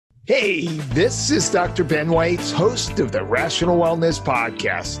Hey, this is Dr. Ben Weitz, host of the Rational Wellness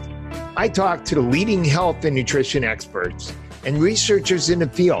Podcast. I talk to the leading health and nutrition experts and researchers in the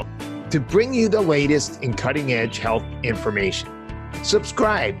field to bring you the latest in cutting-edge health information.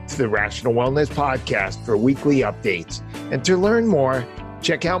 Subscribe to the Rational Wellness Podcast for weekly updates. And to learn more,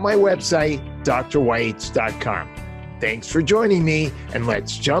 check out my website, drweitz.com. Thanks for joining me, and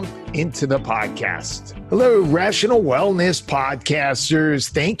let's jump into the podcast. Hello, Rational Wellness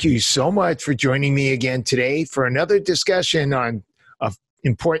Podcasters. Thank you so much for joining me again today for another discussion on an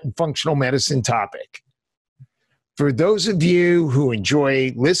important functional medicine topic. For those of you who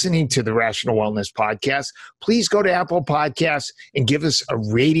enjoy listening to the Rational Wellness Podcast, please go to Apple Podcasts and give us a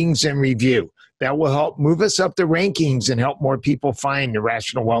ratings and review. That will help move us up the rankings and help more people find the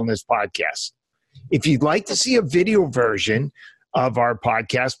Rational Wellness Podcast. If you'd like to see a video version of our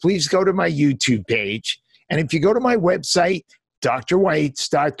podcast, please go to my YouTube page. And if you go to my website,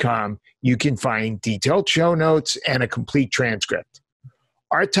 drweitz.com, you can find detailed show notes and a complete transcript.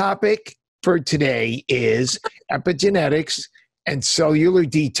 Our topic for today is epigenetics and cellular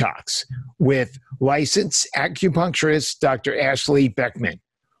detox with licensed acupuncturist Dr. Ashley Beckman.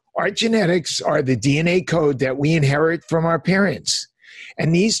 Our genetics are the DNA code that we inherit from our parents.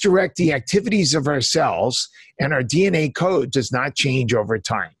 And these direct the activities of our cells, and our DNA code does not change over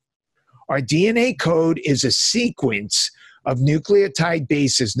time. Our DNA code is a sequence of nucleotide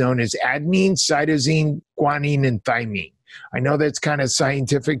bases known as adenine, cytosine, guanine, and thymine. I know that's kind of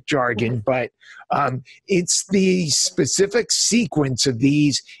scientific jargon, but it's the specific sequence of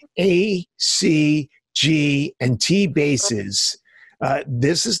these A, C, G, and T bases.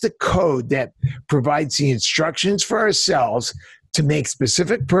 This is the code that provides the instructions for our cells to make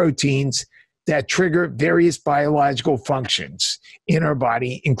specific proteins that trigger various biological functions in our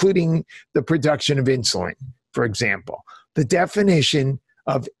body, including the production of insulin, for example. The definition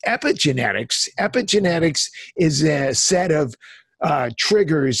of epigenetics is a set of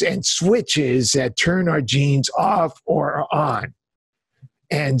triggers and switches that turn our genes off or on.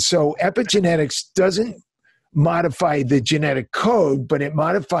 And so epigenetics doesn't modify the genetic code, but it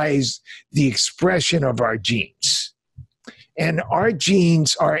modifies the expression of our genes. And our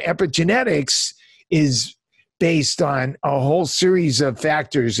genes, our epigenetics is based on a whole series of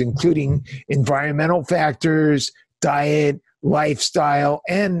factors, including environmental factors, diet, lifestyle,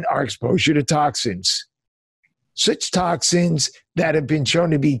 and our exposure to toxins. Such toxins that have been shown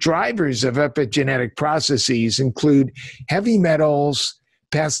to be drivers of epigenetic processes include heavy metals,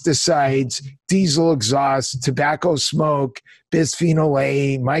 pesticides, diesel exhaust, tobacco smoke, bisphenol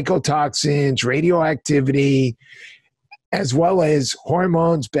A, mycotoxins, radioactivity, as well as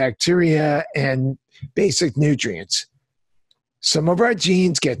hormones, bacteria, and basic nutrients. Some of our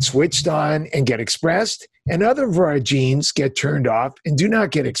genes get switched on and get expressed, and other of our genes get turned off and do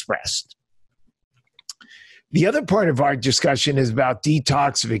not get expressed. The other part of our discussion is about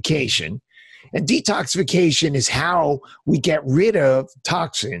detoxification. And detoxification is how we get rid of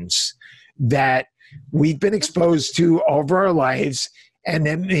toxins that we've been exposed to over our lives and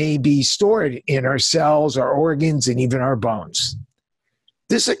that may be stored in our cells, our organs, and even our bones.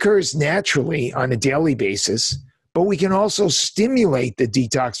 This occurs naturally on a daily basis, but we can also stimulate the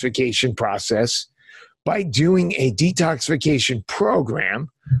detoxification process by doing a detoxification program,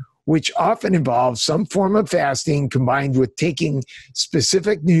 which often involves some form of fasting combined with taking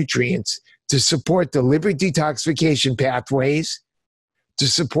specific nutrients to support the liver detoxification pathways, to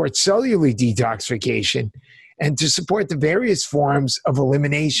support cellular detoxification, and to support the various forms of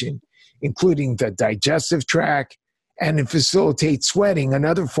elimination, including the digestive tract, and to facilitate sweating,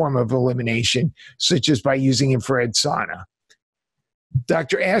 another form of elimination, such as by using infrared sauna.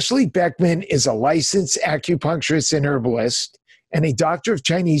 Dr. Ashley Beckman is a licensed acupuncturist and herbalist and a doctor of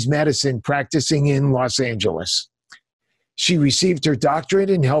Chinese medicine practicing in Los Angeles. She received her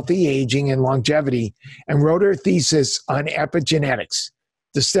doctorate in healthy aging and longevity and wrote her thesis on epigenetics,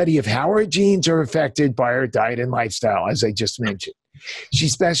 the study of how our genes are affected by our diet and lifestyle, as I just mentioned. She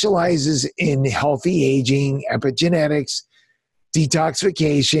specializes in healthy aging, epigenetics,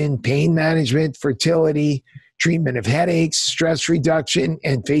 detoxification, pain management, fertility, treatment of headaches, stress reduction,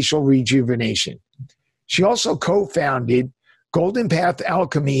 and facial rejuvenation. She also co-founded Golden Path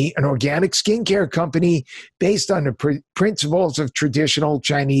Alchemy, an organic skincare company based on the principles of traditional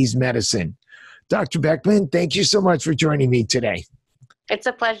Chinese medicine. Dr. Beckman, thank you so much for joining me today. It's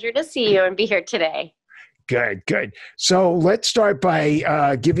a pleasure to see you and be here today. Good, good. So let's start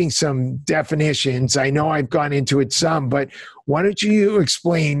by giving some definitions. I know I've gone into it some, but why don't you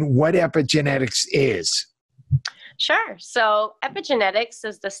explain what epigenetics is? Sure. So epigenetics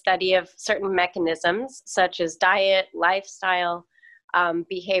is the study of certain mechanisms such as diet, lifestyle,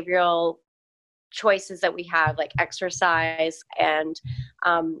 behavioral choices that we have, like exercise and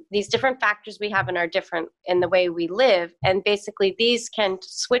these different factors we have in the way we live. And basically these can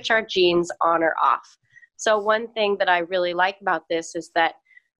switch our genes on or off. So one thing that I really like about this is that,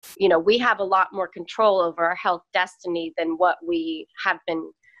 we have a lot more control over our health destiny than what we have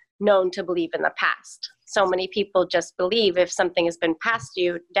been known to believe in the past. So many people just believe if something has been passed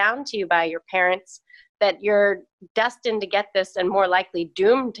down to you by your parents, that you're destined to get this and more likely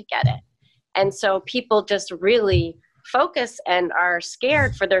doomed to get it. And so people just really focus and are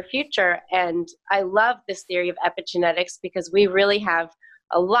scared for their future. And I love this theory of epigenetics because we really have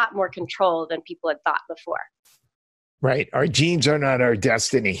a lot more control than people had thought before. Right. Our genes are not our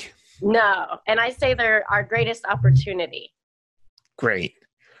destiny. No. And I say they're our greatest opportunity. Great.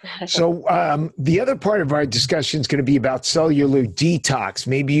 So the other part of our discussion is going to be about cellular detox.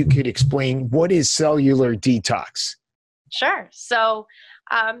 Maybe you could explain, what is cellular detox? Sure. So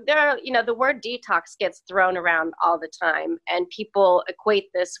the word detox gets thrown around all the time, and people equate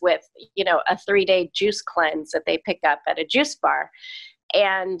this with, a 3-day juice cleanse that they pick up at a juice bar.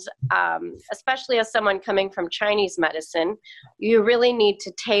 And especially as someone coming from Chinese medicine, you really need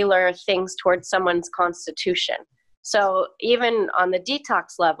to tailor things towards someone's constitution. So even on the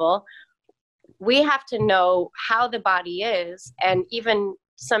detox level, we have to know how the body is, and even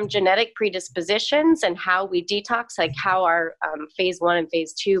some genetic predispositions and how we detox, like how our phase 1 and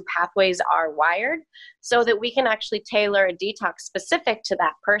phase 2 pathways are wired, so that we can actually tailor a detox specific to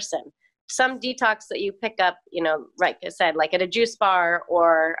that person. Some detox that you pick up, like I said, like at a juice bar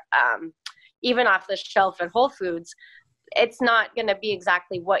or even off the shelf at Whole Foods, it's not going to be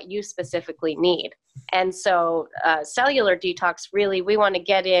exactly what you specifically need. And so cellular detox, really, we want to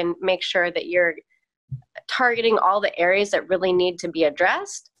get in, make sure that you're targeting all the areas that really need to be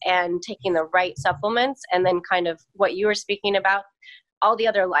addressed and taking the right supplements, and then kind of what you were speaking about, all the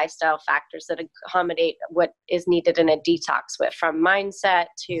other lifestyle factors that accommodate what is needed in a detox, with from mindset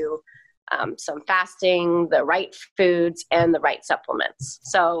to some fasting, the right foods, and the right supplements.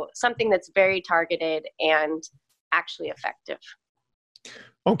 So something that's very targeted and actually effective.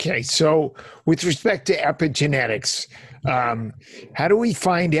 Okay, so with respect to epigenetics, how do we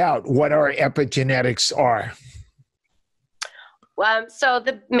find out what our epigenetics are? So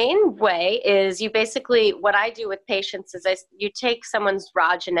the main way is what I do with patients is you take someone's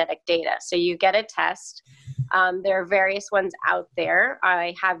raw genetic data. So you get a test. There are various ones out there.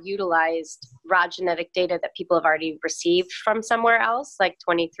 I have utilized raw genetic data that people have already received from somewhere else, like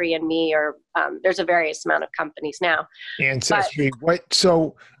 23andMe, or there's a various amount of companies now. Ancestry. Why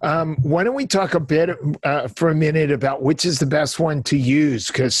don't we talk a bit for a minute about which is the best one to use?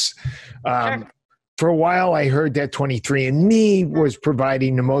 Because Sure. For a while, I heard that 23andMe was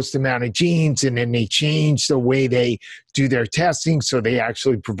providing the most amount of genes, and then they changed the way they do their testing, so they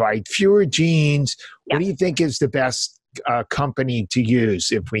actually provide fewer genes. Yeah. What do you think is the best company to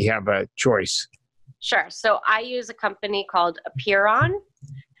use if we have a choice? Sure. So I use a company called Epigenetics,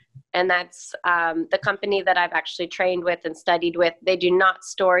 and that's the company that I've actually trained with and studied with. They do not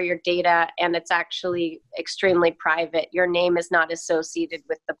store your data, and it's actually extremely private. Your name is not associated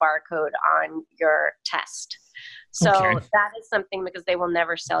with the barcode on your test. So That is something, because they will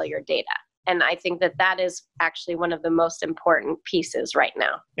never sell your data. And I think that is actually one of the most important pieces right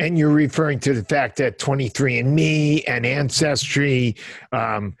now. And you're referring to the fact that 23andMe and Ancestry,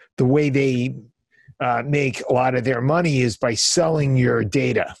 the way they make a lot of their money is by selling your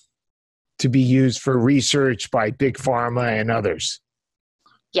data to be used for research by Big Pharma and others.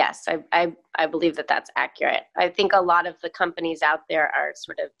 Yes, I believe that that's accurate. I think a lot of the companies out there are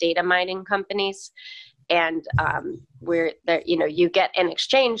sort of data mining companies, and where you get in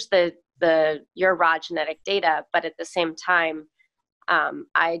exchange your raw genetic data, but at the same time,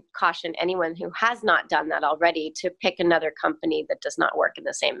 I caution anyone who has not done that already to pick another company that does not work in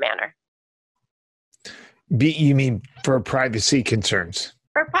the same manner. You mean for privacy concerns?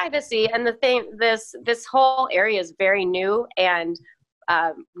 For privacy, and this whole area is very new, and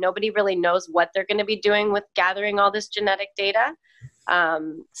nobody really knows what they're going to be doing with gathering all this genetic data.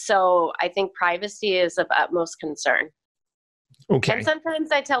 So I think privacy is of utmost concern. Okay. And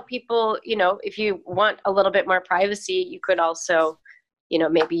sometimes I tell people, if you want a little bit more privacy, you could also,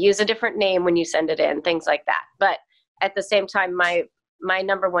 maybe use a different name when you send it in, things like that. But at the same time, my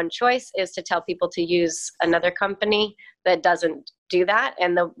number one choice is to tell people to use another company that doesn't do that.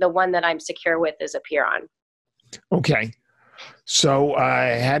 And the one that I'm secure with is Epigenetics. Okay. So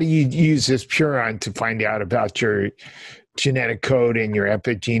how do you use this Epigenetics to find out about your genetic code and your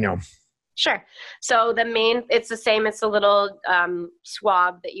epigenome? Sure. So it's the same. It's a little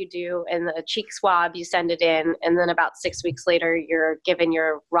swab that you do, and the cheek swab, you send it in, and then about 6 weeks later, you're given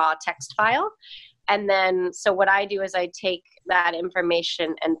your raw text file. And then, so what I do is I take that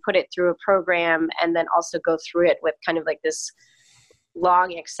information and put it through a program, and then also go through it with kind of like this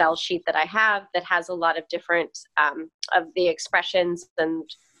long Excel sheet that I have that has a lot of different of the expressions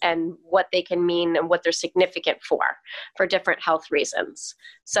and what they can mean and what they're significant for different health reasons.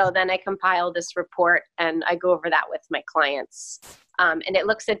 So then I compile this report and I go over that with my clients. And it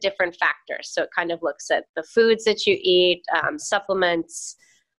looks at different factors. So it kind of looks at the foods that you eat, supplements,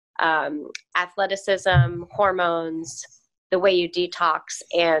 athleticism, hormones, the way you detox,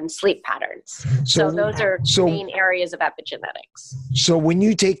 and sleep patterns. So those are main areas of epigenetics. So when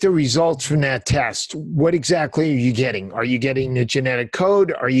you take the results from that test, what exactly are you getting? Are you getting the genetic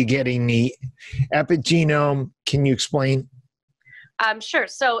code? Are you getting the epigenome? Can you explain? Sure.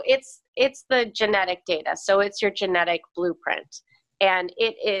 So it's the genetic data. So it's your genetic blueprint. And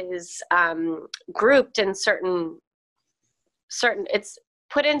it is grouped in certain, it's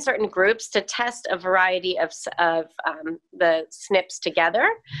put in certain groups to test a variety of the SNPs together.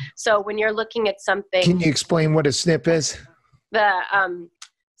 So when you're looking at something, can you explain what a SNP is?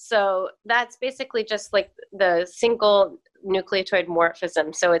 So that's basically just like the single nucleotide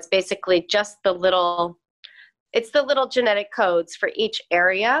morphism. So it's basically just the little genetic codes for each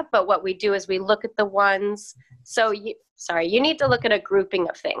area. But what we do is we look at the ones. So you need to look at a grouping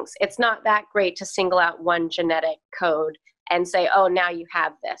of things. It's not that great to single out one genetic code and say, oh, now you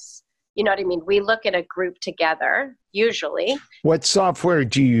have this. You know what I mean? We look at a group together, usually. What software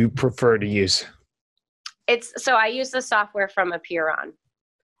do you prefer to use? So I use the software from Epigenetics.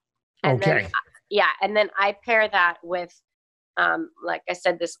 Okay. And then I pair that with, like I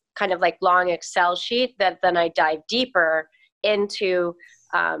said, this kind of like long Excel sheet that then I dive deeper into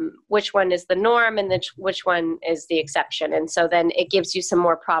which one is the norm and then which one is the exception. And so then it gives you some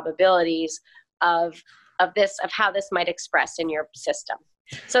more probabilities of how this might express in your system.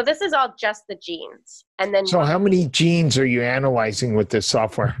 So this is all just the genes. And then so how many genes are you analyzing with this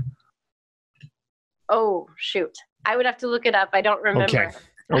software? Oh, shoot. I would have to look it up. I don't remember.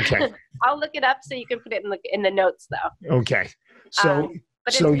 Okay. I'll look it up so you can put it in the notes though. Okay. So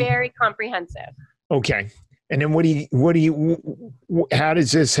but it's very comprehensive. Okay. And then how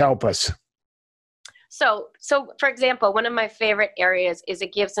does this help us? So for example, one of my favorite areas is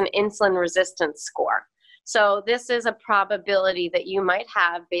it gives an insulin resistance score. So this is a probability that you might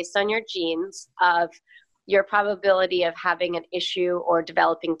have based on your genes of your probability of having an issue or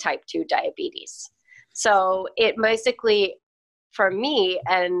developing type 2 diabetes. So it basically, for me,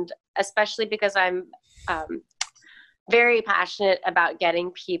 and especially because I'm very passionate about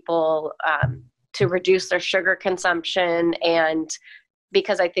getting people to reduce their sugar consumption, and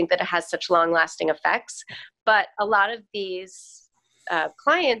because I think that it has such long-lasting effects. But a lot of these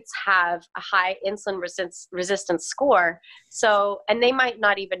clients have a high insulin resistance score. So, and they might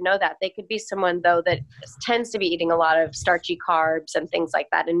not even know that. They could be someone, though, that tends to be eating a lot of starchy carbs and things like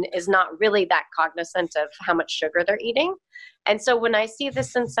that and is not really that cognizant of how much sugar they're eating. And so when I see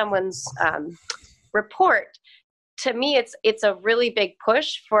this in someone's report, to me, it's a really big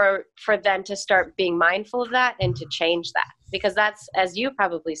push for them to start being mindful of that and to change that. Because that's, as you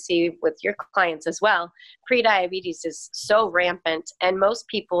probably see with your clients as well, prediabetes is so rampant, and most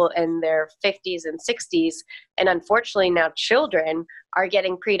people in their 50s and 60s, and unfortunately now children, are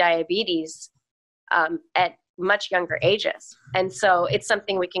getting prediabetes at much younger ages. And so it's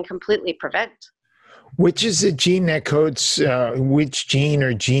something we can completely prevent. Which is the gene that codes, which gene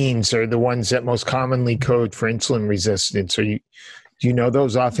or genes are the ones that most commonly code for insulin resistance? Do you know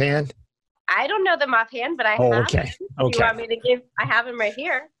those offhand? I don't know them offhand, but I have. Okay. Okay. You want me to give? I have them right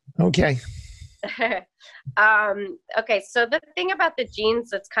here. Okay. Okay. So the thing about the genes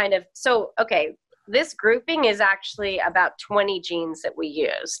that's this grouping is actually about 20 genes that we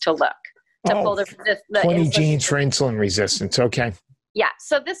use to look to pull the 20 insulin genes for insulin resistance. Okay. Yeah.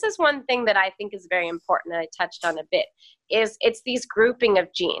 So this is one thing that I think is very important that I touched on a bit is it's these grouping of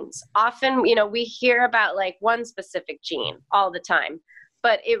genes. Often, we hear about like one specific gene all the time,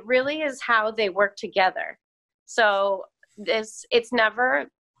 but it really is how they work together. So that's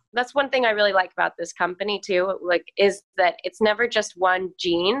one thing I really like about this company too, is that it's never just one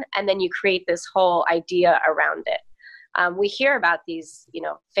gene and then you create this whole idea around it. We hear about these,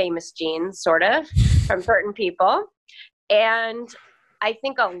 famous genes sort of from certain people, and I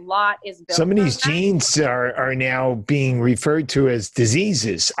think a lot is built. Some of these genes are now being referred to as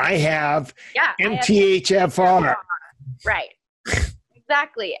diseases. I have MTHFR. Right.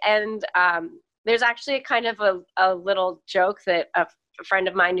 Exactly. And there's actually kind of a little joke that a friend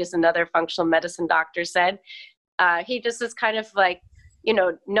of mine who's another functional medicine doctor said. He just is kind of like,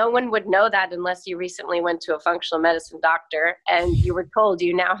 no one would know that unless you recently went to a functional medicine doctor and you were told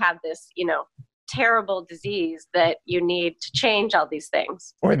you now have this, terrible disease that you need to change all these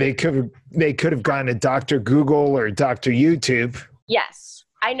things. Or they could have gone to Dr. Google or Dr. YouTube. Yes,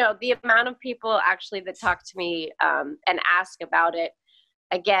 I know the amount of people actually that talk to me and ask about it.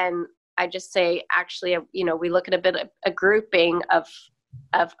 Again, I just say, actually, we look at a grouping of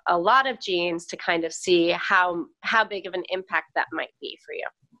a lot of genes to kind of see how big of an impact that might be for you.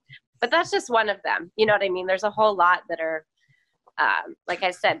 But that's just one of them. You know what I mean? There's a whole lot that are, like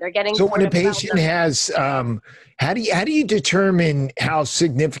I said, they're getting. So when a patient has, how do you determine how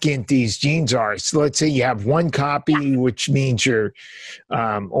significant these genes are? So let's say you have one copy, which means you're,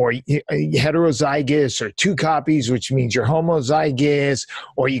 or heterozygous, or two copies, which means you're homozygous,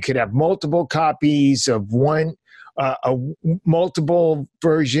 or you could have multiple copies of one, multiple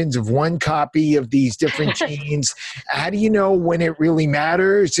versions of one copy of these different genes. How do you know when it really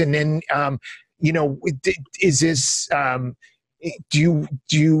matters? And then, is this, do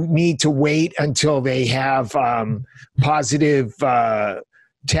you need to wait until they have positive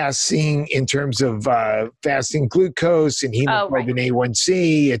testing in terms of fasting glucose and hemoglobin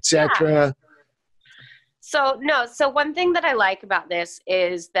A1C, et cetera? Yeah. So one thing that I like about this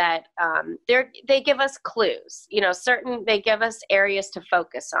is that they give us clues, they give us areas to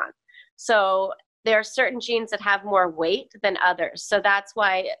focus on. So there are certain genes that have more weight than others. So that's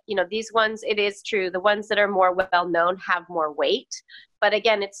why, these ones, it is true, the ones that are more well-known have more weight. But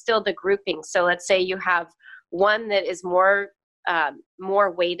again, it's still the grouping. So let's say you have one that is more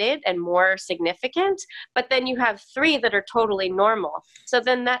weighted and more significant, but then you have three that are totally normal. So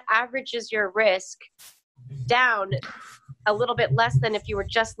then that averages your risk down a little bit less than if you were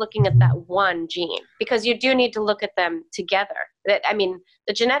just looking at that one gene, because you do need to look at them together.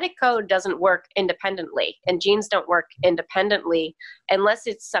 The genetic code doesn't work independently, and genes don't work independently unless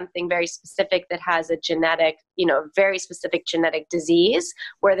it's something very specific that has a genetic, very specific genetic disease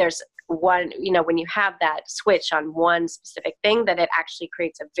where there's one, when you have that switch on one specific thing, that it actually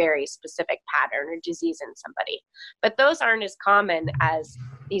creates a very specific pattern or disease in somebody. But those aren't as common as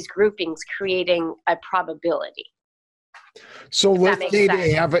these groupings creating a probability. So let's say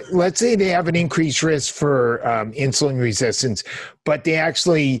they have an increased risk for insulin resistance, but they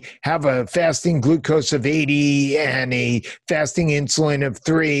actually have a fasting glucose of 80 and a fasting insulin of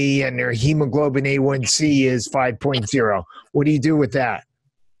 3, and their hemoglobin A1C is 5.0. What do you do with that?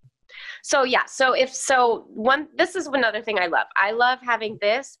 So this is another thing I love. I love having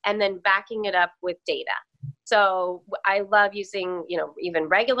this and then backing it up with data. So I love using, even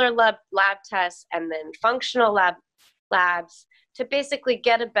regular lab tests and then functional labs to basically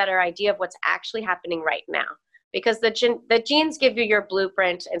get a better idea of what's actually happening right now. Because the genes give you your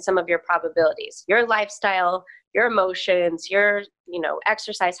blueprint and some of your probabilities, your lifestyle, your emotions, your,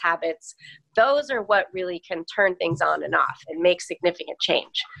 exercise habits. Those are what really can turn things on and off and make significant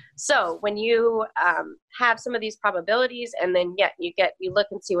change. So when you have some of these probabilities, and then you look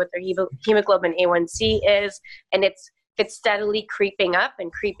and see what their hemoglobin A1C is, and if it's steadily creeping up,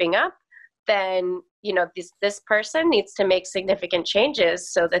 then this person needs to make significant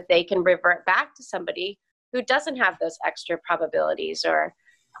changes so that they can revert back to somebody who doesn't have those extra probabilities or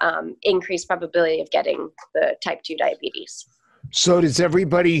increased probability of getting the type 2 diabetes. So does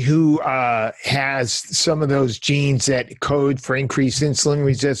everybody who has some of those genes that code for increased insulin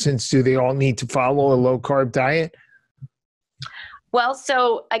resistance, do they all need to follow a low-carb diet? Well,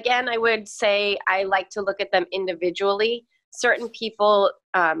 so again, I would say I like to look at them individually. Certain people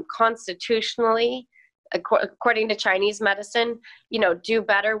constitutionally, according to Chinese medicine, do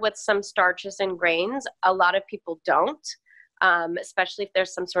better with some starches and grains. A lot of people don't, especially if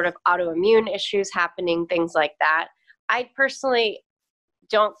there's some sort of autoimmune issues happening, things like that. I personally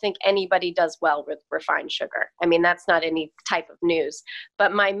don't think anybody does well with refined sugar. That's not any type of news.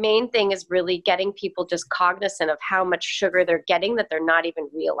 But my main thing is really getting people just cognizant of how much sugar they're getting that they're not even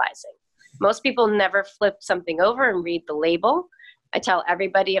realizing. Most people never flip something over and read the label. I tell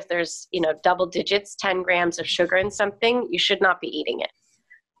everybody if there's, double digits, 10 grams of sugar in something, you should not be eating it.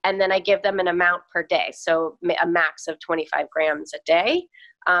 And then I give them an amount per day. So a max of 25 grams a day.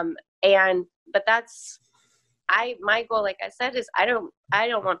 But that's, my goal, like I said, is I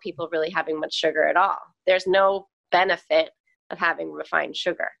don't want people really having much sugar at all. There's no benefit of having refined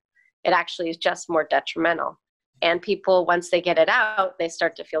sugar. It actually is just more detrimental. And people, once they get it out, they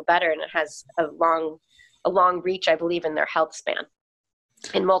start to feel better, and it has a long reach, I believe, in their health span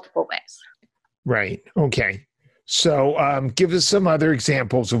in multiple ways. Right. Okay. So give us some other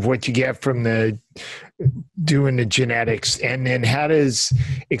examples of what you get from doing the genetics, and then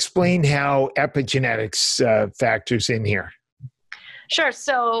explain how epigenetics factors in here. Sure.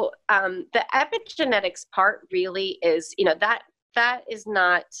 So the epigenetics part really is, that is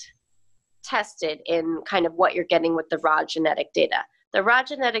not tested in kind of what you're getting with the raw genetic data. The raw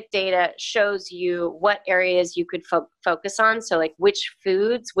genetic data shows you what areas you could focus on. So like which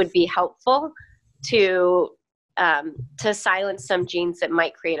foods would be helpful to silence some genes that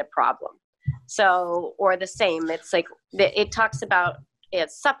might create a problem. So, or the same, it's like, it talks about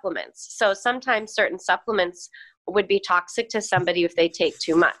supplements. So sometimes certain supplements would be toxic to somebody if they take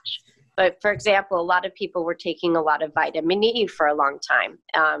too much. But for example, a lot of people were taking a lot of vitamin E for a long time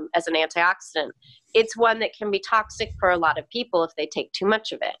as an antioxidant. It's one that can be toxic for a lot of people if they take too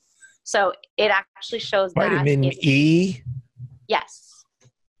much of it. So it actually shows vitamin E? Yes.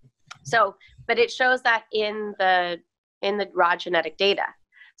 So, but it shows that in the raw genetic data.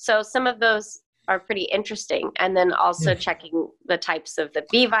 So some of those are pretty interesting. And then also checking the types of the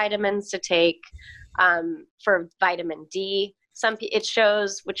B vitamins to take for vitamin D. It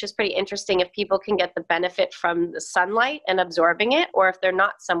shows, which is pretty interesting, if people can get the benefit from the sunlight and absorbing it, or if they're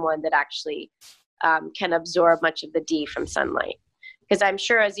not someone that actually can absorb much of the D from sunlight. Because I'm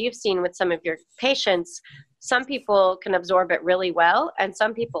sure, as you've seen with some of your patients, some people can absorb it really well and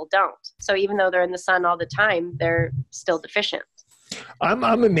some people don't. So even though they're in the sun all the time, they're still deficient. I'm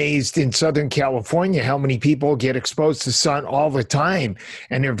amazed in Southern California how many people get exposed to sun all the time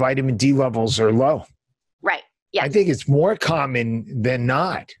and their vitamin D levels are low. Right. Yeah. I think it's more common than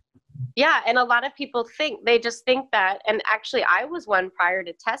not. Yeah. And a lot of people they just think that, and actually I was one prior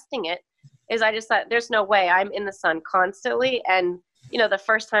to testing it, is I just thought there's no way, I'm in the sun constantly. And, the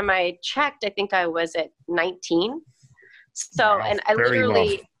first time I checked, I think I was at 19. So, wow, and I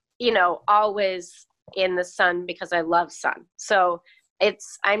literally, always in the sun because I love sun. So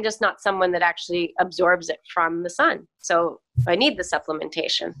I'm just not someone that actually absorbs it from the sun. So I need the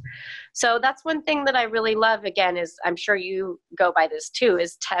supplementation. So that's one thing that I really love, again, is I'm sure you go by this too,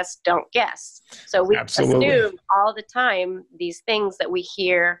 is test, don't guess. So we assume all the time these things that we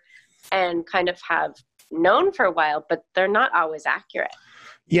hear and kind of have known for a while, but they're not always accurate.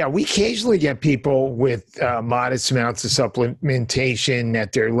 Yeah, we occasionally get people with modest amounts of supplementation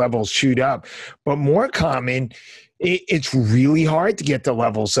that their levels shoot up, but more common, it's really hard to get the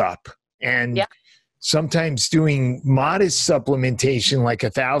levels up. And sometimes doing modest supplementation, like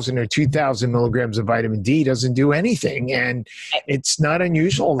 1,000 or 2,000 milligrams of vitamin D, doesn't do anything. And it's not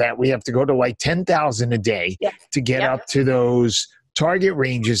unusual that we have to go to like 10,000 a day to get up to those target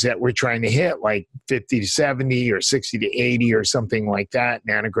ranges that we're trying to hit, like 50 to 70 or 60 to 80 or something like that,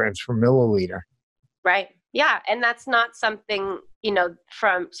 nanograms per milliliter. Right. Yeah. And that's not something,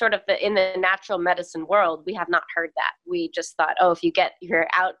 from sort of in the natural medicine world, we have not heard that. We just thought, if you're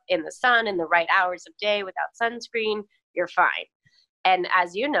out in the sun in the right hours of day without sunscreen, you're fine. And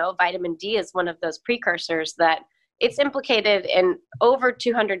as you know, vitamin D is one of those precursors that it's implicated in over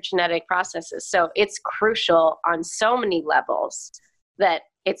 200 genetic processes. So it's crucial on so many levels that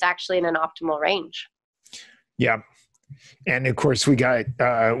it's actually in an optimal range. Yeah. And of course, we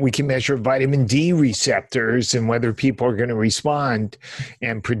can measure vitamin D receptors and whether people are going to respond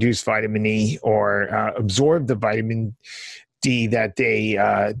and produce vitamin E or absorb the vitamin D that they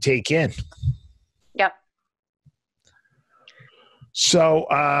take in. Yep. So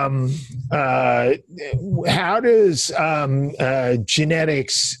how does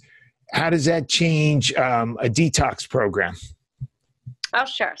genetics, how does that change a detox program? Oh,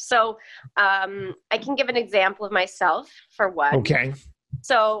 sure. So I can give an example of myself for one. Okay.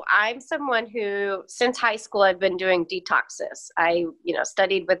 So I'm someone who, since high school, I've been doing detoxes. I,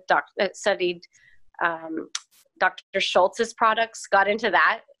 studied with Dr. Schultz's products, got into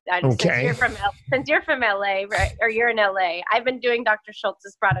that. Okay. Since you're from LA, right, or you're in LA, I've been doing Dr.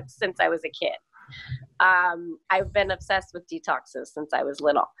 Schultz's products since I was a kid. I've been obsessed with detoxes since I was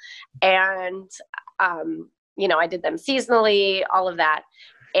little. And, I did them seasonally, all of that.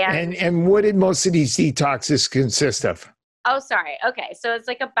 And what did most of these detoxes consist of? Oh, sorry. Okay. So it's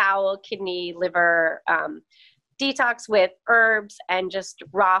like a bowel, kidney, liver detox with herbs and just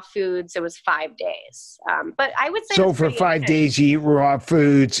raw foods. It was 5 days. But I would say so for 5 days you eat raw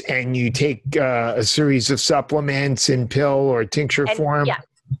foods and you take a series of supplements in pill or tincture form? Yeah.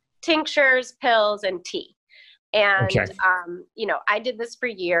 Tinctures, pills, and tea. And, okay. I did this for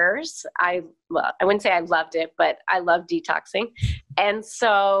years. I wouldn't say I loved it, but I love detoxing. And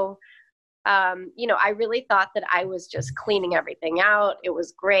so, I really thought that I was just cleaning everything out. It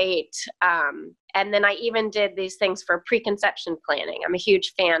was great. And then I even did these things for preconception planning. I'm a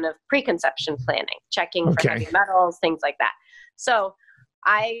huge fan of preconception planning, checking for heavy metals, things like that. So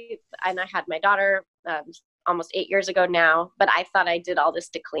I had my daughter almost 8 years ago now, but I thought I did all this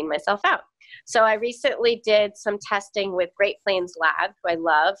to clean myself out. So I recently did some testing with Great Plains Lab, who I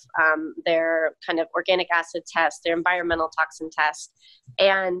love, their kind of organic acid test, their environmental toxin test.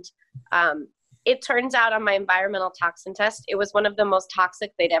 And it turns out on my environmental toxin test, it was one of the most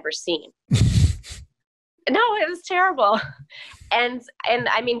toxic they'd ever seen. No, it was terrible. And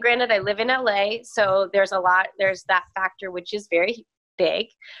I mean, granted, I live in LA, so there's that factor, which is very big.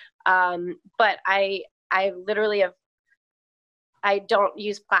 But I literally I don't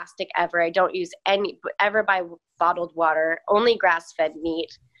use plastic ever. I don't ever buy bottled water, only grass-fed meat.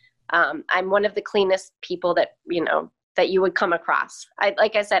 I'm one of the cleanest people that you would come across.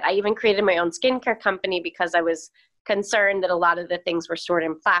 Like I said, I even created my own skincare company because I was concerned that a lot of the things were stored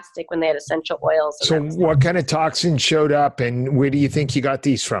in plastic when they had essential oils. So what kind of toxins showed up, and where do you think you got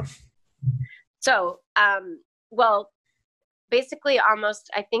these from? So, well, basically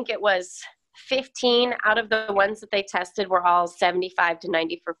I think it was 15 out of the ones that they tested were all 75 to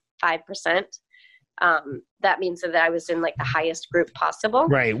 95%. That means that I was in like the highest group possible.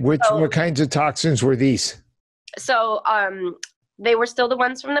 Right. What kinds of toxins were these? So, they were still the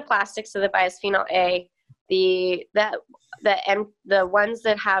ones from the plastics, so the bisphenol A, the ones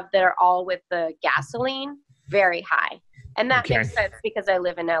that are all with the gasoline, very high. And that makes sense because I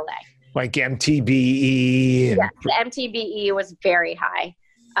live in LA. Like MTBE. Yes, the MTBE was very high.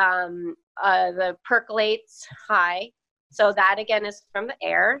 The percolates, high. So that again is from the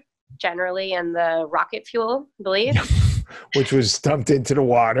air generally, and the rocket fuel, I believe. Which was dumped into the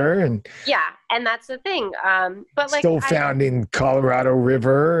water. And that's the thing. But still found in Colorado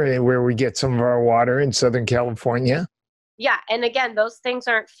River, where we get some of our water in Southern California. Yeah. And again, those things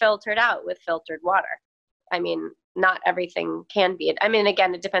aren't filtered out with filtered water. I mean, not everything can be. I mean,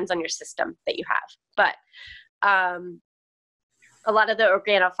 again, it depends on your system that you have. But a lot of the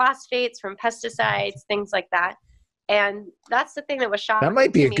organophosphates from pesticides, things like that. And that's the thing that was shocking. That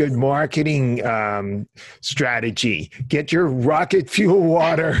might be a good marketing strategy. Get your rocket fuel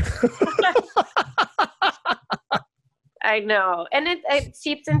water. I know. And it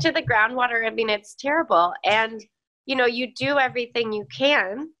seeps into the groundwater. I mean, it's terrible. And, you do everything you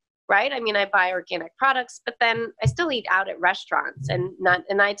can, right? I mean, I buy organic products, but then I still eat out at restaurants. And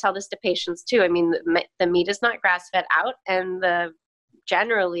I tell this to patients too. I mean, the meat is not grass-fed out, and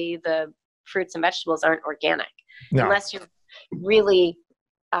generally the fruits and vegetables aren't organic. No. Unless you're really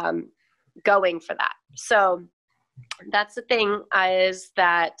going for that. So that's the thing, is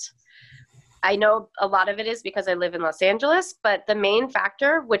that I know a lot of it is because I live in Los Angeles, but the main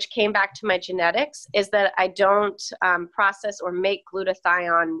factor, which came back to my genetics, is that I don't process or make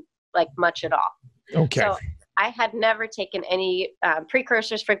glutathione like much at all. Okay. So I had never taken any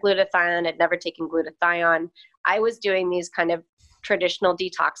precursors for glutathione. I'd never taken glutathione. I was doing these kind of traditional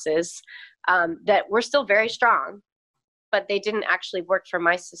detoxes that were still very strong, but they didn't actually work for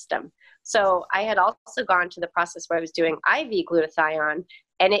my system. So I had also gone to the process where I was doing IV glutathione,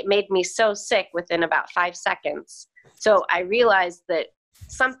 and it made me so sick within about 5 seconds. So I realized that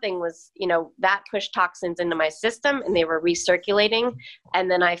something was, that pushed toxins into my system, and they were recirculating,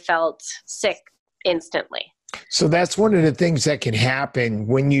 and then I felt sick instantly. So that's one of the things that can happen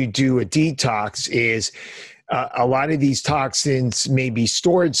when you do a detox is a lot of these toxins may be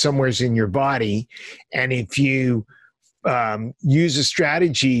stored somewhere in your body. And if you use a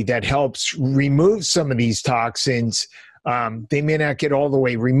strategy that helps remove some of these toxins, they may not get all the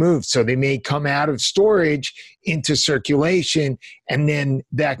way removed. So they may come out of storage into circulation, and then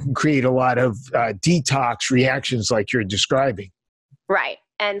that can create a lot of detox reactions like you're describing. Right.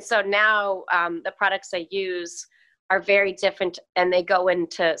 And so now the products I use are very different, and they go in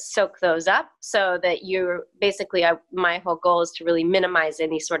to soak those up so that you're basically, my whole goal is to really minimize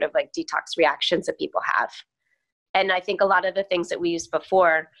any sort of like detox reactions that people have. And I think a lot of the things that we used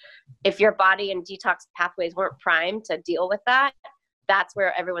before, if your body and detox pathways weren't primed to deal with that, that's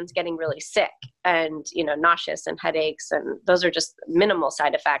where everyone's getting really sick and, nauseous and headaches. And those are just minimal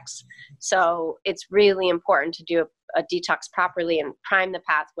side effects. So it's really important to do a detox properly and prime the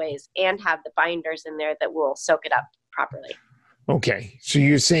pathways and have the binders in there that will soak it up properly. Okay. So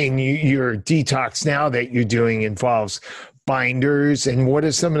you're saying your detox now that you're doing involves binders. And what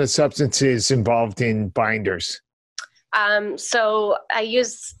are some of the substances involved in binders? So I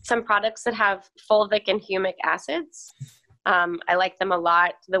use some products that have fulvic and humic acids. I like them a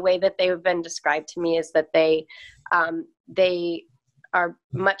lot. The way that they've been described to me is that they are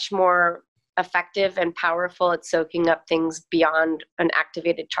much more effective and powerful at soaking up things beyond an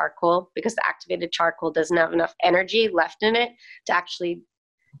activated charcoal, because the activated charcoal doesn't have enough energy left in it to actually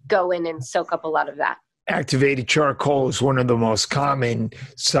go in and soak up a lot of that. Activated charcoal is one of the most common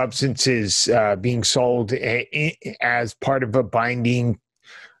substances being sold as part of a binding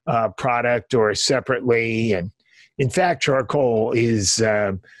product or separately. And in fact, charcoal is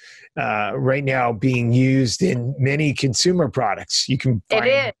right now being used in many consumer products. You can find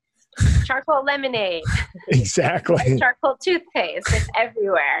it is charcoal lemonade. Exactly. Charcoal toothpaste. It's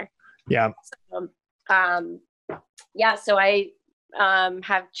everywhere. Yeah. So, so I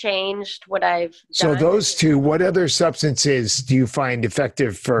have changed what I've done. So those two, what other substances do you find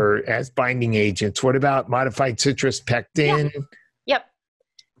effective as binding agents? What about modified citrus pectin? Yep.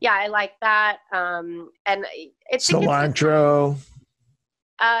 Yeah, I like that. And it's cilantro.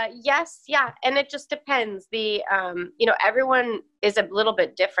 Yes. Yeah. And it just depends. Everyone is a little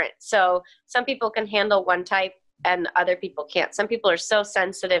bit different. So some people can handle one type and other people can't. Some people are so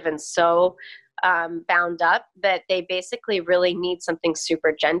sensitive and so bound up that they basically really need something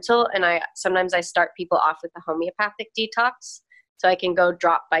super gentle. And sometimes I start people off with a homeopathic detox so I can go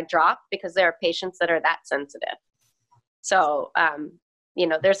drop by drop, because there are patients that are that sensitive. So,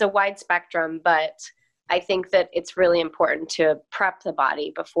 there's a wide spectrum, but I think that it's really important to prep the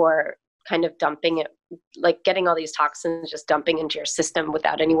body before kind of dumping it, like getting all these toxins just dumping into your system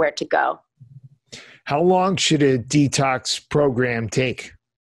without anywhere to go. How long should a detox program take?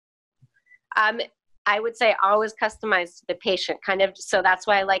 I would say always customized to the patient, kind of. So that's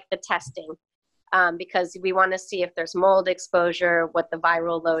why I like the testing, because we want to see if there's mold exposure, what the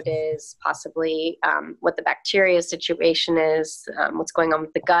viral load is, possibly what the bacteria situation is, what's going on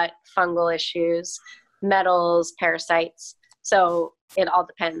with the gut, fungal issues, metals, parasites. So it all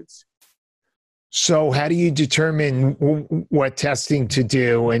depends. So how do you determine what testing to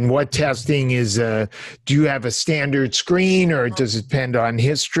do, and what testing is do you have a standard screen, or does it depend on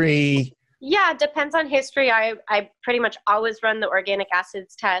history? Yeah, it depends on history. I pretty much always run the organic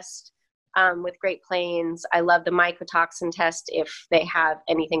acids test with Great Plains. I love the mycotoxin test if they have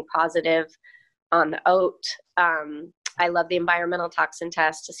anything positive on the oat. I love the environmental toxin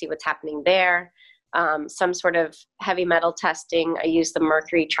test to see what's happening there. Some sort of heavy metal testing. I use the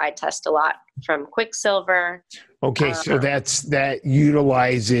mercury tri-test a lot from Quicksilver. Okay, so that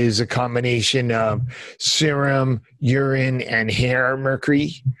utilizes a combination of serum, urine, and hair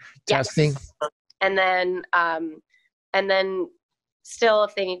mercury testing. And then still,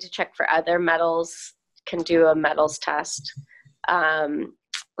 if they need to check for other metals, can do a metals test.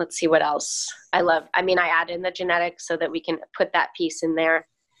 Let's see what else. I add in the genetics so that we can put that piece in there.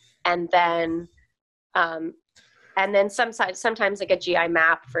 And then sometimes like a GI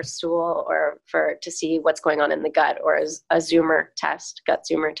map for stool, or to see what's going on in the gut, or a Zoomer test, gut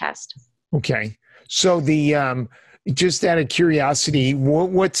Zoomer test. Okay. So just out of curiosity,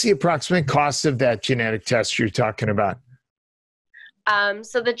 what's the approximate cost of that genetic test you're talking about?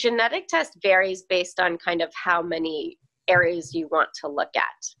 So the genetic test varies based on kind of how many areas you want to look at.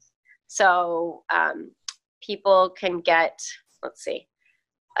 So people can get, let's see,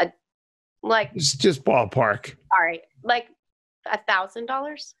 it's just ballpark. All right, like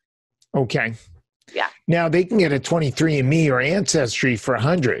 $1,000. Okay. Yeah. Now they can get a 23andMe or Ancestry for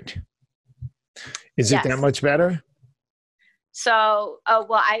 $100. Is it that much better? So,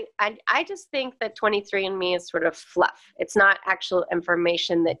 I just think that 23andMe is sort of fluff. It's not actual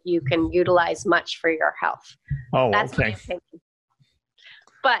information that you can utilize much for your health. Oh, that's okay. my opinion.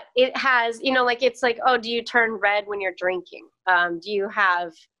 But it has, it's like, oh, do you turn red when you're drinking? Do you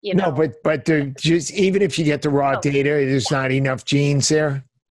have, No, but just even if you get the raw data, there's not enough genes there.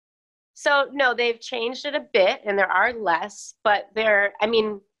 So no, they've changed it a bit, and there are less, but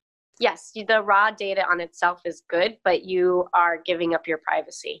yes, the raw data on itself is good, but you are giving up your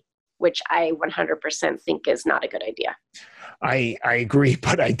privacy, which I 100% think is not a good idea. I agree,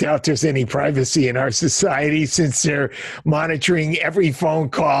 but I doubt there's any privacy in our society, since they're monitoring every phone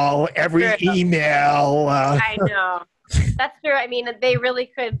call, every email. I know. That's true. They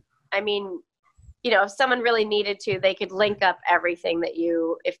really could. If someone really needed to, they could link up everything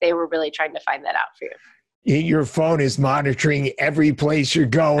if they were really trying to find that out for you. Your phone is monitoring every place you're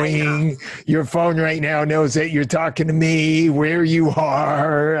going. Your phone right now knows that you're talking to me, where you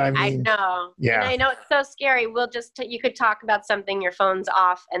are. I know. Yeah. And I know it's so scary. You could talk about something, your phone's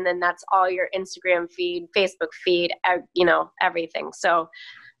off, and then that's all your Instagram feed, Facebook feed, everything. So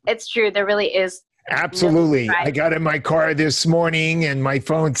it's true. There really is. Absolutely. I got in my car this morning and my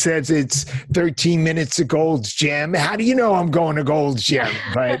phone says it's 13 minutes to Gold's Gym. How do you know I'm going to Gold's Gym?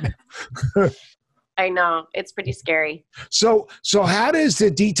 But I know. It's pretty scary. So how does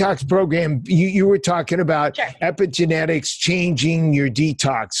the detox program, you were talking about Sure. epigenetics changing your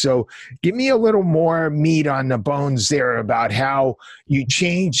detox. So give me a little more meat on the bones there about how you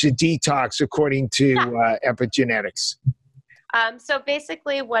change the detox according to epigenetics. So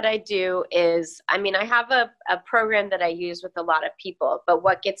basically what I do is, I have a program that I use with a lot of people, but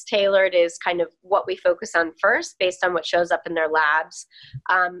what gets tailored is kind of what we focus on first based on what shows up in their labs,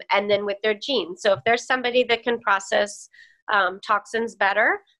 and then with their genes. So if there's somebody that can process toxins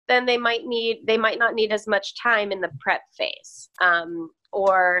better, then they might not need as much time in the prep phase.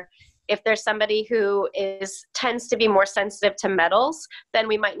 Or if there's somebody who tends to be more sensitive to metals, then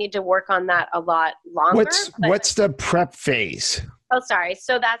we might need to work on that a lot longer. What's the prep phase? Oh, sorry.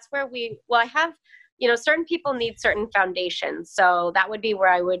 So that's where I have, certain people need certain foundations. So that would be where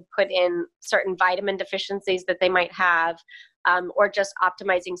I would put in certain vitamin deficiencies that they might have, or just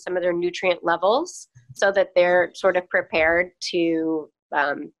optimizing some of their nutrient levels so that they're sort of prepared to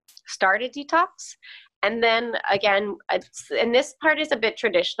start a detox. And then again, and this part is a bit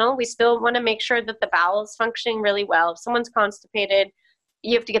traditional. We still want to make sure that the bowel is functioning really well. If someone's constipated,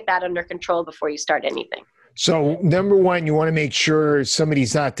 you have to get that under control before you start anything. So number one, you want to make sure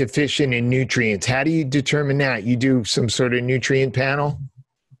somebody's not deficient in nutrients. How do you determine that? You do some sort of nutrient panel?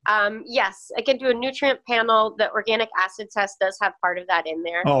 Yes, I can do a nutrient panel. The organic acid test does have part of that in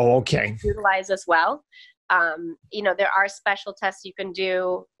there. Oh, okay. Utilize as well. There are special tests you can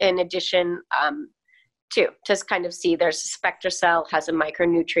do in addition to kind of see. There's SpectraCell has a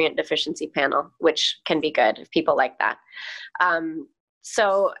micronutrient deficiency panel, which can be good if people like that.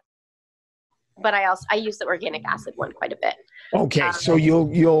 But I use the organic acid one quite a bit. Okay, so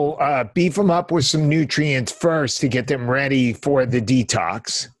you'll beef them up with some nutrients first to get them ready for the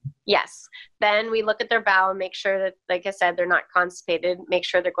detox. Yes. Then we look at their bowel, make sure that, like I said, they're not constipated. Make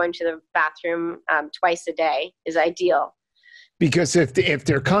sure they're going to the bathroom twice a day is ideal. Because if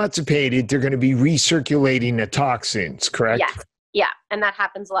they're constipated, they're going to be recirculating the toxins, correct? Yeah, and that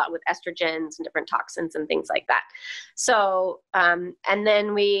happens a lot with estrogens and different toxins and things like that. So, and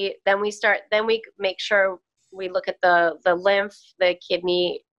then we make sure we look at the lymph, the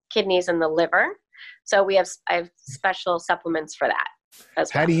kidneys, and the liver. So I have special supplements for that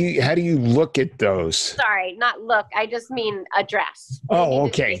as well. How do you look at those? Sorry, not look. I just mean address. Oh,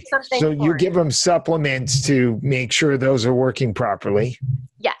 okay. So you give them supplements to make sure those are working properly.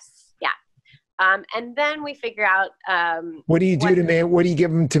 Yes. Yeah. And then we figure out. What do you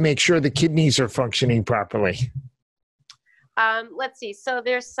give them to make sure the kidneys are functioning properly? Let's see. So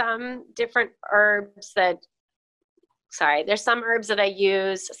there's some different herbs there's some herbs that I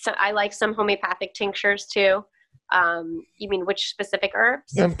use. So I like some homeopathic tinctures too. You mean which specific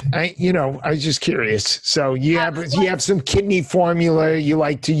herbs? I was just curious. So you have some kidney formula you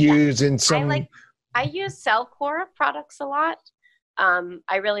like to use, and some. I use Cellular products a lot.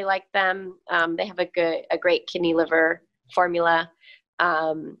 I really like them. They have a great kidney liver formula.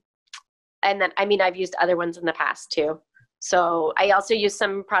 And then I've used other ones in the past too. So I also use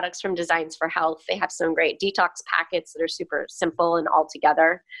some products from Designs for Health. They have some great detox packets that are super simple and all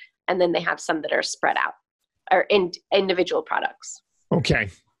together. And then they have some that are spread out or individual products. Okay.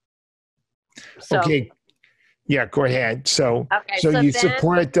 Okay. Yeah, go ahead. So you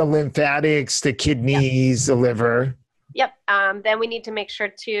support the lymphatics, the kidneys, the liver. Yep. Then we need to make sure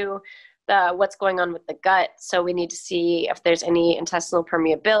too what's going on with the gut. So we need to see if there's any intestinal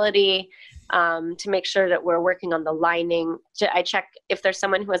permeability, to make sure that we're working on the lining. I check if there's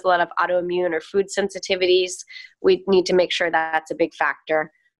someone who has a lot of autoimmune or food sensitivities. We need to make sure that's a big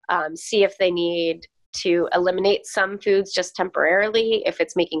factor. See if they need to eliminate some foods just temporarily if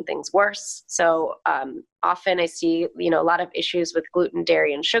it's making things worse. So often I see, a lot of issues with gluten,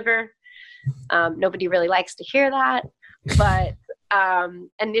 dairy, and sugar. Nobody really likes to hear that, but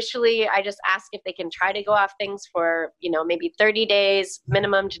initially I just ask if they can try to go off things for, maybe 30 days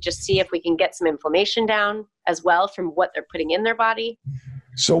minimum to just see if we can get some inflammation down as well from what they're putting in their body.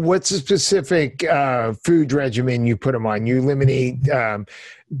 So what's the specific food regimen you put them on? You eliminate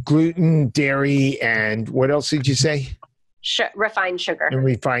gluten, dairy, and what else did you say? Refined sugar. And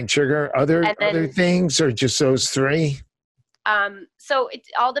refined sugar. Other things, or just those three? So it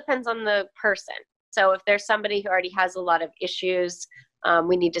all depends on the person. So if there's somebody who already has a lot of issues,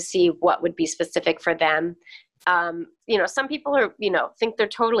 we need to see what would be specific for them. Some people are, think they're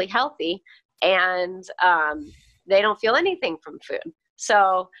totally healthy and they don't feel anything from food.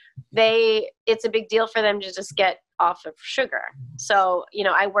 So it's a big deal for them to just get off of sugar. So,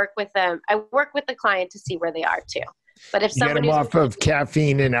 I work with them. I work with the client to see where they are too. But if get them off of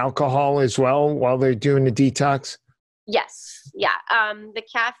caffeine and alcohol as well while they're doing the detox? Yes. Yeah. The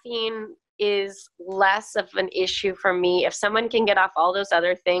caffeine, is less of an issue for me. If someone can get off all those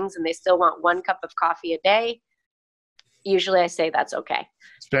other things and they still want 1 cup of coffee a day, usually I say that's okay.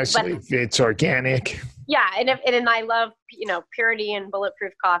 Especially if it's organic. Yeah. And I love, purity and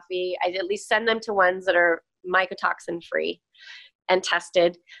bulletproof coffee. I at least send them to ones that are mycotoxin free and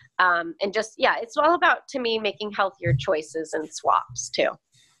tested. And just, it's all about, to me, making healthier choices and swaps too.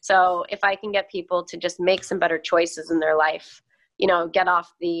 So if I can get people to just make some better choices in their life, get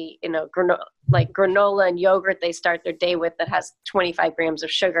off the, granola and yogurt they start their day with that has 25 grams of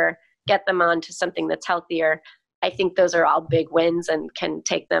sugar, get them onto something that's healthier. I think those are all big wins and can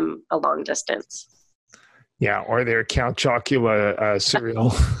take them a long distance. Yeah, or their Count Chocula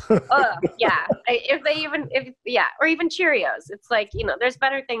cereal. Yeah, or even Cheerios. It's like, there's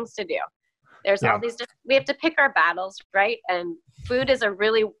better things to do. There's all these, we have to pick our battles, right? And food is a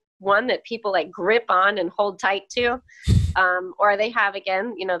really one that people like grip on and hold tight to. Or they have,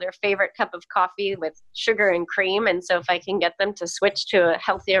 again, their favorite cup of coffee with sugar and cream. And so if I can get them to switch to a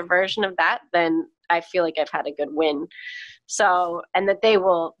healthier version of that, then I feel like I've had a good win. So, and that they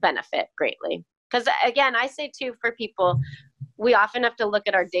will benefit greatly. Because again, I say too, for people, we often have to look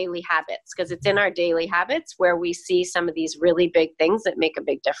at our daily habits, because it's in our daily habits where we see some of these really big things that make a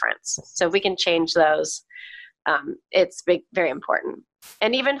big difference. So if we can change those, it's very important.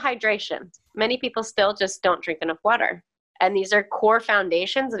 And even hydration. Many people still just don't drink enough water. And these are core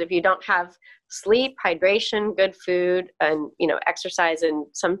foundations that if you don't have sleep, hydration, good food, and, exercise and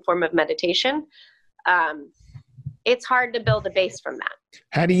some form of meditation, it's hard to build a base from that.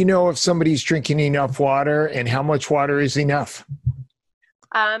 How do you know if somebody's drinking enough water, and how much water is enough?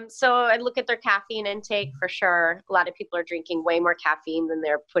 So I look at their caffeine intake for sure. A lot of people are drinking way more caffeine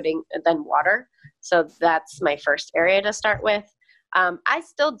than water. So that's my first area to start with. I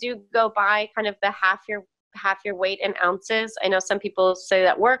still do go by kind of the half your weight in ounces. I know some people say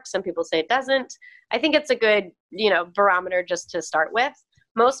that works. Some people say it doesn't. I think it's a good, barometer just to start with.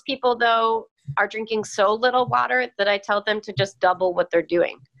 Most people, though, are drinking so little water that I tell them to just double what they're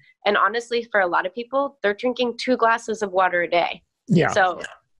doing. And honestly, for a lot of people, they're drinking 2 glasses of water a day. Yeah. So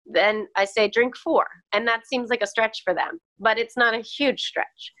then I say drink 4. And that seems like a stretch for them, but it's not a huge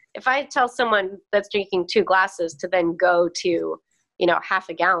stretch. If I tell someone that's drinking 2 glasses to then go to, half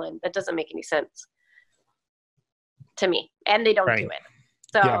a gallon, that doesn't make any sense to me. And they don't do it.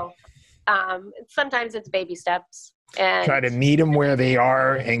 So sometimes it's baby steps. And try to meet them where they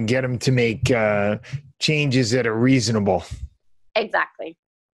are and get them to make changes that are reasonable. Exactly.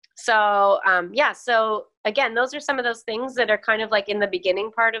 So, so again, those are some of those things that are kind of like in the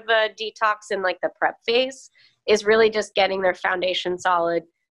beginning part of a detox and like the prep phase is really just getting their foundation solid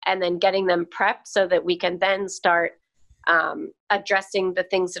and then getting them prepped so that we can then start addressing the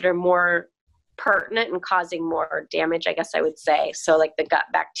things that are more pertinent and causing more damage, I guess I would say. So like the gut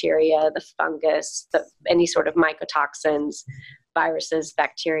bacteria, the fungus, any sort of mycotoxins, viruses,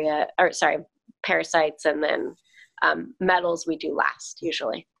 parasites, and then metals we do last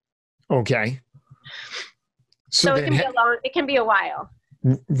usually. Okay. So it can be a while.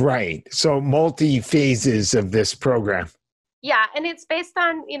 Right. So multi phases of this program. Yeah. And it's based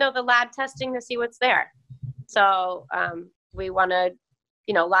on, the lab testing to see what's there. So we want to,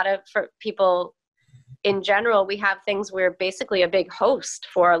 for people in general, we have things we're basically a big host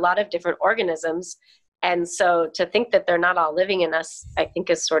for a lot of different organisms. And so to think that they're not all living in us, I think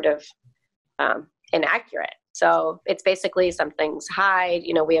is sort of inaccurate. So it's basically some things hide,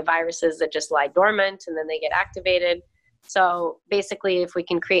 we have viruses that just lie dormant and then they get activated. So basically if we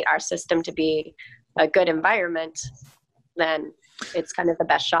can create our system to be a good environment, then it's kind of the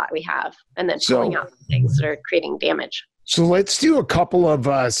best shot we have. And then pulling out things that are creating damage. So let's do a couple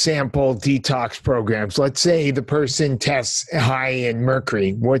of sample detox programs. Let's say the person tests high in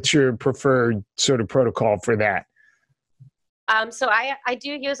mercury. What's your preferred sort of protocol for that? So I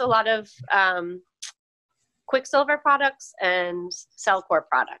do use a lot of Quicksilver products and Cellular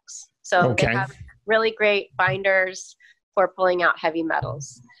products. So they have really great binders for pulling out heavy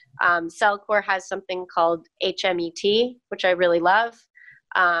metals. Cellular has something called HMET, which I really love.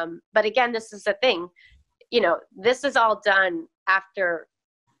 But again, this is the thing. This is all done after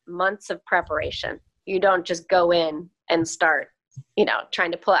months of preparation. You don't just go in and start,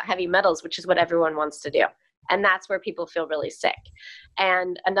 trying to pull out heavy metals, which is what everyone wants to do. And that's where people feel really sick.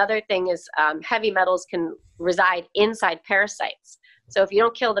 And another thing is heavy metals can reside inside parasites. So if you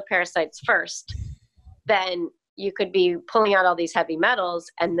don't kill the parasites first, then you could be pulling out all these heavy metals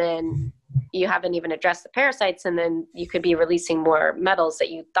and then you haven't even addressed the parasites. And then you could be releasing more metals that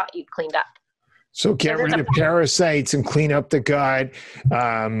you thought you'd cleaned up. So get rid of parasites and clean up the gut,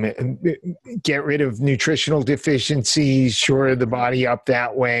 get rid of nutritional deficiencies, shore the body up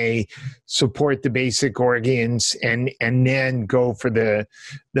that way, support the basic organs, and then go for the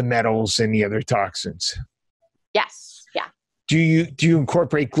metals and the other toxins. Yes. Yeah. Do you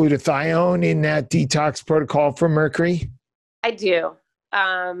incorporate glutathione in that detox protocol for mercury? I do.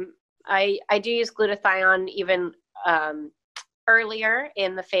 I do use glutathione even earlier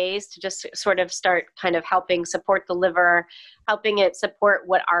in the phase to just sort of start kind of helping support the liver, helping it support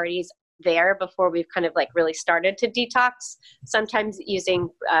what already is there before we've kind of like really started to detox. Sometimes using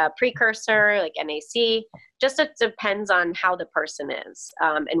precursor like NAC, just it depends on how the person is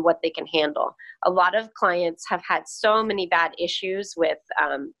and what they can handle. A lot of clients have had so many bad issues with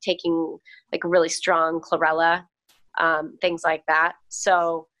taking like really strong chlorella, things like that.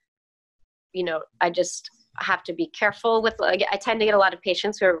 So, I just have to be careful with, I tend to get a lot of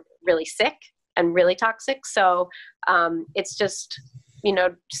patients who are really sick and really toxic. So it's just,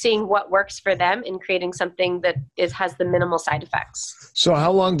 seeing what works for them and creating something that has the minimal side effects. So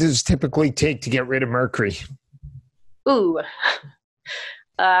how long does it typically take to get rid of mercury? Ooh,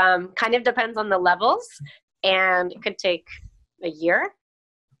 kind of depends on the levels, and it could take a year,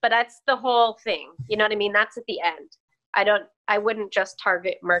 but that's the whole thing. You know what I mean? That's at the end. I wouldn't just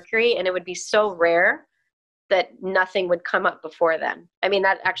target mercury, and it would be so rare that nothing would come up before then. I mean,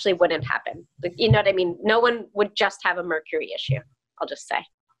 that actually wouldn't happen. You know what I mean? No one would just have a mercury issue, I'll just say.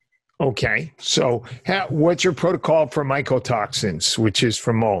 Okay. So what's your protocol for mycotoxins, which is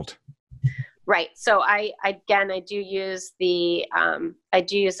for mold? Right. So I do use the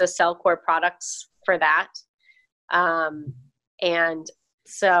Cellular products for that. And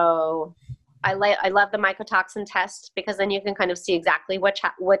so I love the mycotoxin test, because then you can kind of see exactly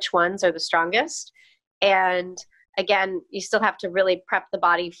which ones are the strongest. And again, you still have to really prep the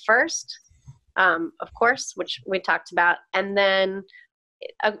body first, of course, which we talked about. And then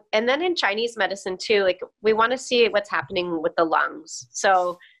in Chinese medicine too, like we want to see what's happening with the lungs.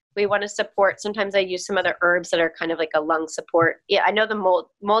 So we want to support, sometimes I use some other herbs that are kind of like a lung support. Yeah, I know the mold,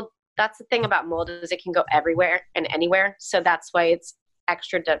 that's the thing about mold, is it can go everywhere and anywhere. So that's why it's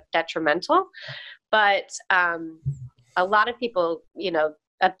extra detrimental. But a lot of people,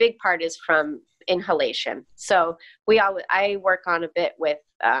 a big part is from inhalation. So I work on a bit with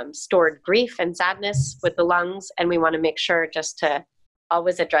stored grief and sadness with the lungs, and we want to make sure just to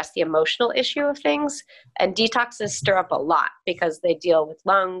always address the emotional issue of things. And detoxes stir up a lot because they deal with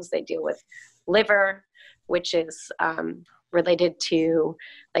lungs, they deal with liver, which is related to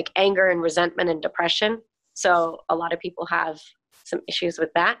like anger and resentment and depression. So a lot of people have some issues with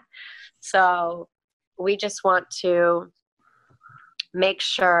that. So we just want to make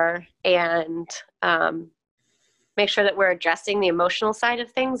sure and make sure that we're addressing the emotional side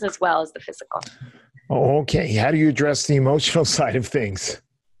of things as well as the physical. Okay. How do you address the emotional side of things?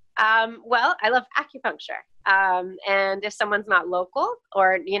 Well, I love acupuncture. And if someone's not local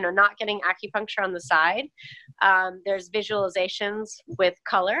or, not getting acupuncture on the side, there's visualizations with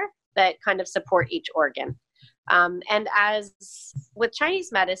color that kind of support each organ. And as with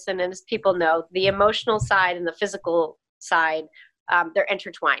Chinese medicine, and as people know, the emotional side and the physical side, they're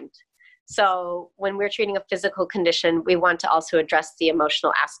intertwined. So when we're treating a physical condition, we want to also address the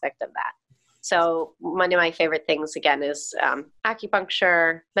emotional aspect of that. So one of my favorite things, again, is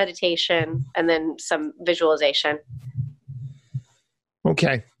acupuncture, meditation, and then some visualization.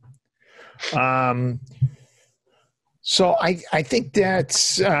 Okay. So I think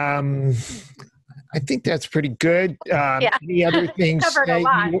that's pretty good. Yeah. Any other things? Covered a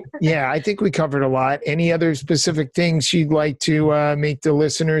lot. Yeah, I think we covered a lot. Any other specific things you'd like to make the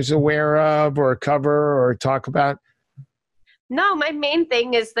listeners aware of, or cover, or talk about? No, my main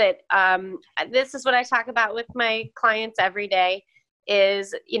thing is that this is what I talk about with my clients every day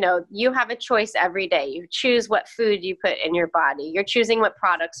is, you have a choice every day. You choose what food you put in your body. You're choosing what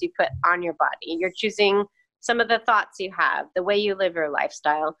products you put on your body. You're choosing some of the thoughts you have, the way you live your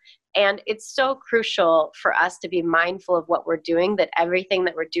lifestyle. And it's so crucial for us to be mindful of what we're doing, that everything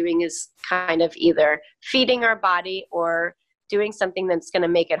that we're doing is kind of either feeding our body or doing something that's going to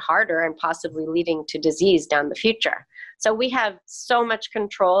make it harder and possibly leading to disease down the future. So we have so much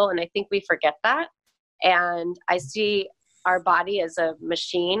control, and I think we forget that. And I see our body as a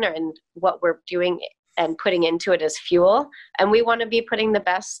machine, and what we're doing and putting into it as fuel. And we want to be putting the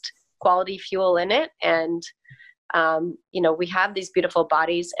best quality fuel in it. And, we have these beautiful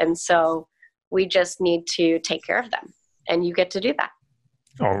bodies, and so we just need to take care of them. And you get to do that.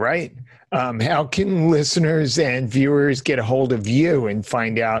 All right. How can listeners and viewers get a hold of you and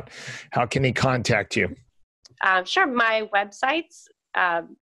find out how can they contact you? Sure. My website's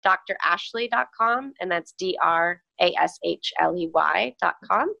drashley.com, and that's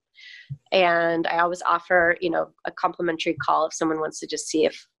drashley.com. And I always offer, a complimentary call if someone wants to just see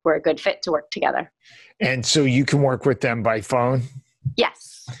if we're a good fit to work together. And so you can work with them by phone?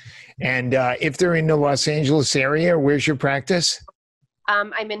 Yes. And if they're in the Los Angeles area, where's your practice?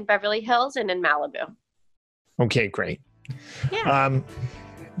 I'm in Beverly Hills and in Malibu. Okay, great. Yeah.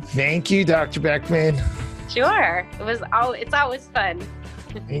 Thank you, Dr. Beckman. Sure. It's always fun.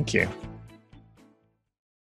 Thank you.